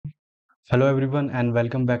Hello everyone and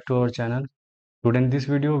welcome back to our channel. Today in this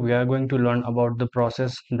video we are going to learn about the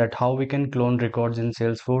process that how we can clone records in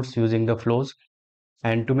Salesforce using the flows.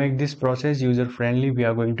 And to make this process user friendly, we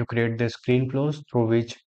are going to create the screen flows through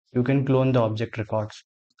which you can clone the object records.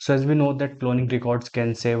 So as we know that cloning records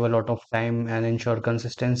can save a lot of time and ensure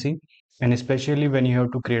consistency, and especially when you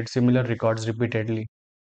have to create similar records repeatedly.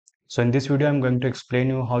 So in this video, I'm going to explain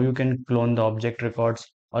you how you can clone the object records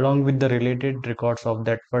along with the related records of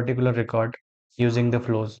that particular record using the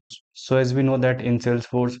flows. So as we know that in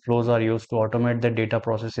Salesforce, flows are used to automate the data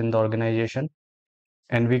process in the organization,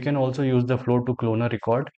 and we can also use the flow to clone a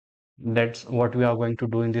record. That's what we are going to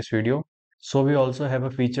do in this video. So we also have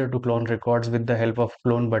a feature to clone records with the help of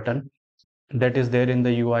clone button that is there in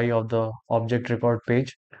the UI of the object record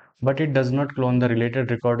page, but it does not clone the related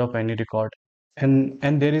record of any record. And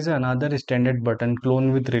there is another standard button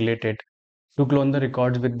clone with related to clone the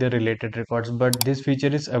records with the related records, but this feature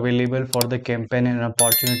is available for the campaign and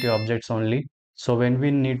opportunity objects only. So when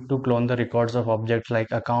we need to clone the records of objects like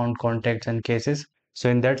account, contacts and cases, so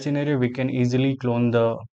in that scenario we can easily clone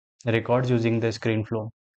the records using the screen flow.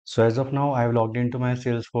 So as of now, I've logged into my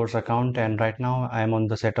Salesforce account and right now I am on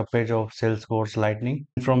the setup page of Salesforce Lightning.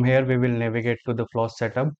 From here, we will navigate to the flow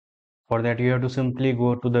setup. For that, you have to simply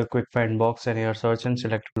go to the quick find box and here search and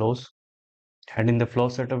select flows. And in the flow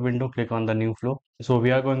setup window, click on the new flow. So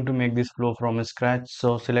we are going to make this flow from scratch.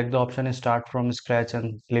 So select the option start from scratch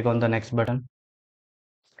and click on the next button.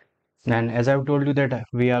 And as I've told you that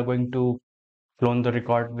we are going to clone the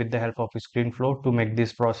record with the help of screen flow to make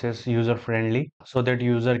this process user friendly so that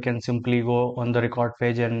user can simply go on the record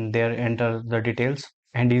page and there enter the details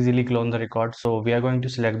and easily clone the record. So we are going to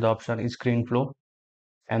select the option screen flow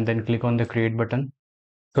and then click on the create button.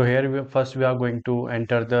 So here first we are going to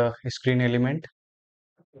enter the screen element.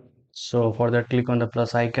 So for that, click on the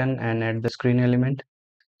plus icon and add the screen element.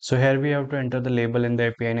 So here we have to enter the label in the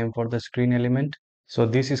API name for the screen element. So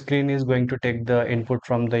this screen is going to take the input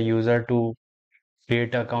from the user to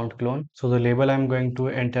create account clone. So the label I'm going to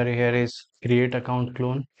enter here is create account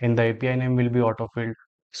clone and the API name will be autofilled.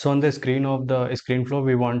 So on the screen of the screen flow,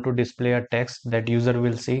 we want to display a text that user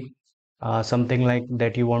will see, something like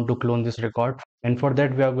that you want to clone this record. And for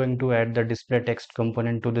that, we are going to add the display text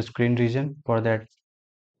component to the screen region. For that,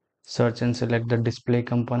 search and select the display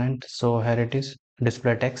component. So here it is,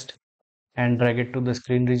 display text, and drag it to the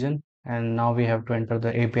screen region. And now we have to enter the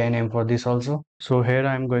API name for this also. So here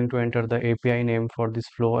I am going to enter the API name for this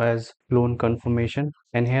flow as clone confirmation.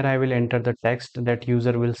 And here I will enter the text that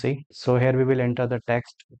user will see. So here we will enter the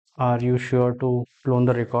text, are you sure to clone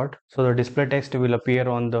the record? So the display text will appear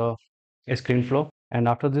on the screen flow. And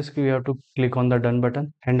after this, we have to click on the done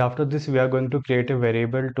button. And after this, we are going to create a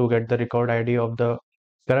variable to get the record ID of the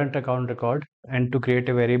current account record. And to create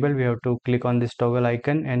a variable, we have to click on this toggle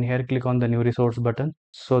icon and here click on the new resource button.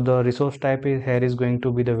 So the resource type is here is going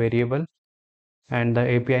to be the variable and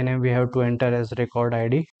the API name we have to enter as record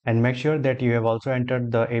ID, and make sure that you have also entered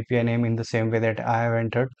the API name in the same way that I have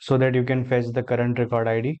entered so that you can fetch the current record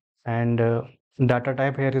ID. And data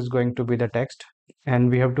type here is going to be the text, and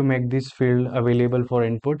we have to make this field available for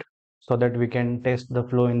input so that we can test the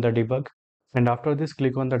flow in the debug. And after this,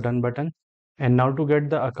 click on the done button. And now to get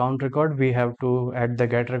the account record, we have to add the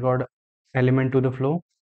get record element to the flow.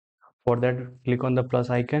 For that, click on the plus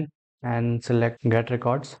icon and select get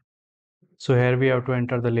records. So here we have to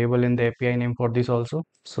enter the label in the API name for this also.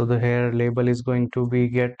 So the here label is going to be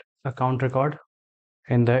get account record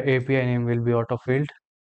and the API name will be auto-filled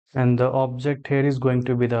and the object here is going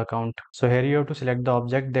to be the account. So here you have to select the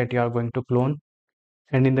object that you are going to clone,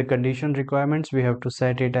 and in the condition requirements we have to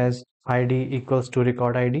set it as ID equals to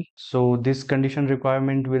record ID. So this condition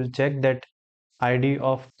requirement will check that ID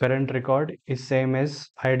of current record is same as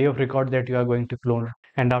ID of record that you are going to clone.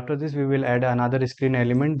 And after this, we will add another screen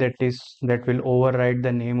element that will override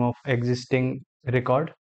the name of existing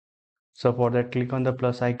record. So for that, click on the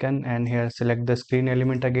plus icon and here select the screen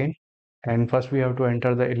element again. And first we have to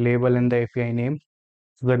enter the label and the API name.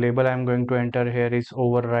 So the label I'm going to enter here is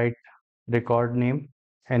override record name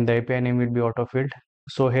and the API name will be autofilled.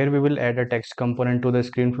 So here we will add a text component to the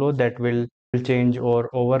screen flow that will change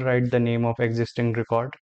or override the name of existing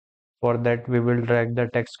record. For that, we will drag the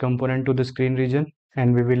text component to the screen region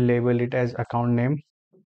and we will label it as account name.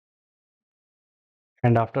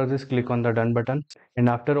 And after this, click on the done button. And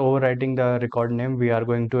after overwriting the record name, we are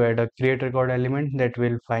going to add a create record element that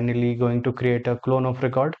will finally going to create a clone of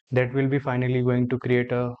record. That will be finally going to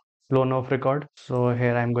create a clone of record. So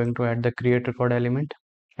here I'm going to add the create record element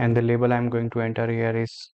and the label I'm going to enter here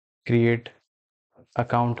is create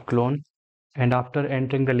account clone. And after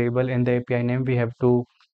entering the label and the API name, we have to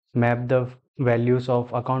map the values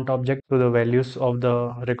of account object to the values of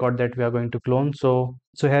the record that we are going to clone. So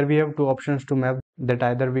here we have two options to map, that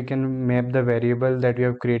either we can map the variable that we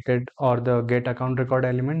have created or the get account record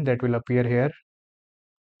element that will appear here.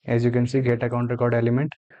 As you can see, get account record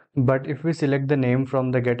element. But if we select the name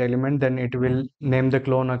from the get element, then it will name the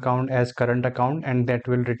clone account as current account, and that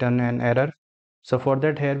will return an error. So for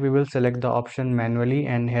that, here we will select the option manually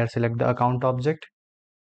and here select the account object.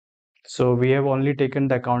 So we have only taken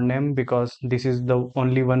the account name because this is the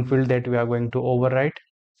only one field that we are going to overwrite,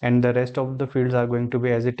 and the rest of the fields are going to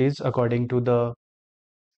be as it is according to the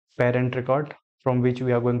parent record from which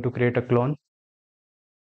we are going to create a clone.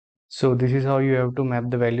 So this is how you have to map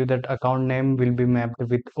the value, that account name will be mapped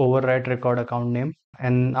with overwrite record account name,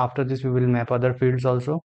 and after this we will map other fields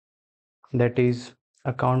also, that is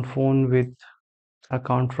account phone with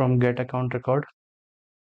account from get account record,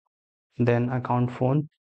 then account phone.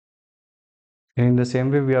 And in the same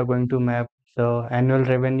way we are going to map the annual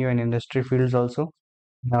revenue and industry fields also.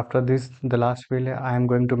 After this, the last field I am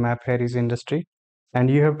going to map here is industry, and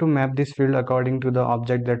you have to map this field according to the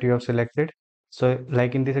object that you have selected. So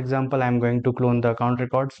like in this example, I am going to clone the account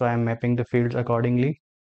record, so I am mapping the fields accordingly.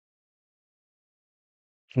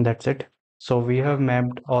 That's it. So we have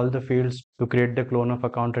mapped all the fields to create the clone of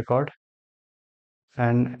account record,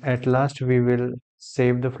 and at last we will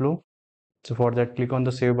save the flow. So for that, click on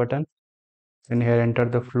the save button, and here enter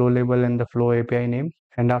the flow label and the flow API name.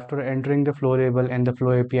 And after entering the flow label and the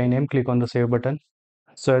flow API name, click on the save button.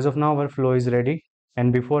 So as of now, our flow is ready,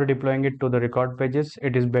 and before deploying it to the record pages,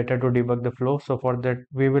 it is better to debug the flow. So for that,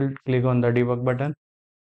 we will click on the debug button,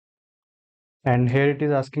 and here it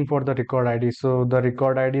is asking for the record ID. So the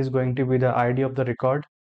record ID is going to be the ID of the record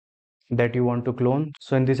that you want to clone.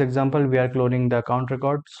 So in this example, we are cloning the account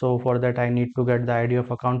record. So for that, I need to get the ID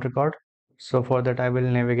of account record. So for that, I will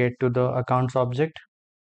navigate to the accounts object,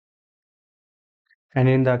 and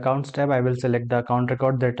in the accounts tab, I will select the account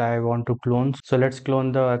record that I want to clone. So let's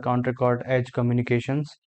clone the account record Edge Communications.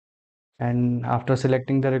 And after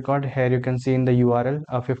selecting the record, here you can see in the URL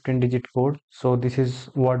a 15-digit code. So this is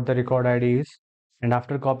what the record ID is. And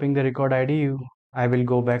after copying the record ID, I will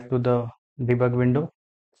go back to the debug window,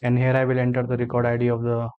 and here I will enter the record ID of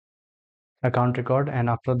the account record, and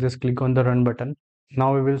after this click on the run button.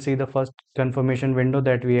 Now we will see the first confirmation window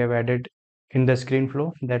that we have added in the screen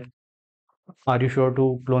flow, that are you sure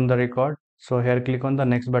to clone the record. So here click on the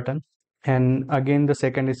next button, and again the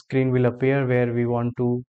second screen will appear where we want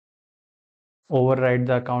to override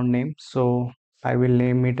the account name. So I will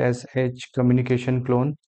name it as H communication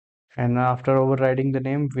clone, and after overriding the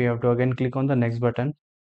name we have to again click on the next button,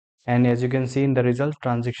 and as you can see in the result,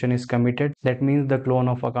 transaction is committed. That means the clone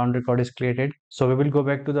of account record is created. So we will go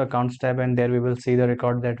back to the accounts tab, and there we will see the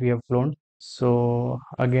record that we have cloned. So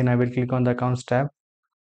again I will click on the accounts tab,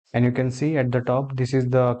 and you can see at the top, this is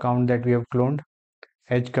the account that we have cloned,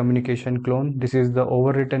 Edge communication clone. This is the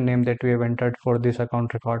overwritten name that we have entered for this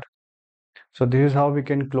account record. So this is how we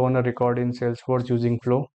can clone a record in Salesforce using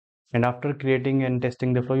Flow. And after creating and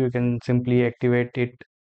testing the flow, you can simply activate it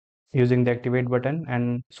using the activate button,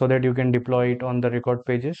 and so that you can deploy it on the record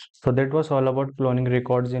pages. So that was all about cloning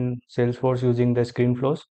records in Salesforce using the screen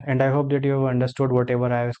flows. And I hope that you have understood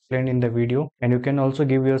whatever I have explained in the video, and you can also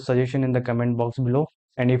give your suggestion in the comment box below.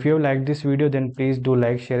 And if you have liked this video, then please do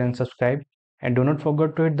like, share and subscribe. And do not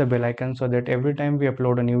forget to hit the bell icon so that every time we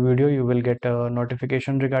upload a new video, you will get a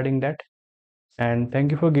notification regarding that. And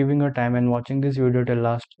thank you for giving your time and watching this video till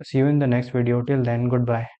last. See you in the next video. Till then,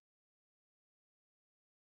 goodbye.